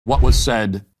what was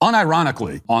said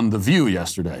unironically on The View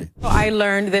yesterday. I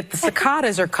learned that the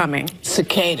cicadas are coming.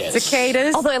 Cicadas.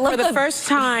 Cicadas. Although I love for the first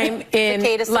time in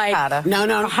like no,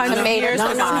 100 years.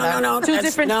 No. Two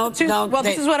different. Well,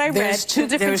 this is what I read. Two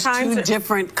different times. Two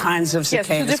different kinds of cicadas.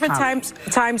 Yes, two different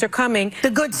times are coming.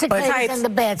 The good cicadas and the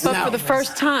bad But cicadas. for the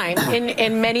first time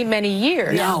in many, many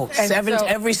years. No,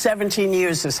 every 17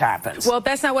 years this happens. Well,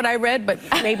 that's not what I read, but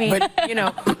maybe you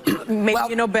know, maybe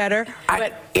you know better.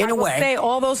 But in a way, say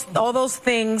all those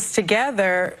things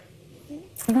together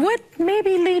would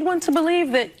maybe lead one to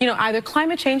believe that either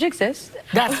climate change exists,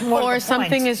 or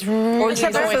something is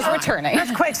returning.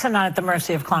 Earthquakes are not at the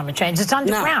mercy of climate change. It's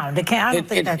underground. No,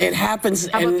 it happens,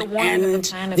 and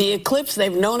the eclipse.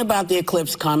 They've known about the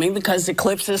eclipse coming because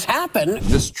eclipses happen.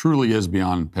 This truly is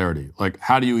beyond parody. Like,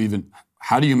 how do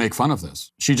you make fun of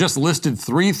this? She just listed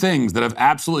 3 things that have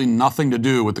absolutely nothing to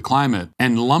do with the climate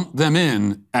and lumped them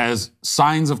in as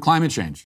signs of climate change.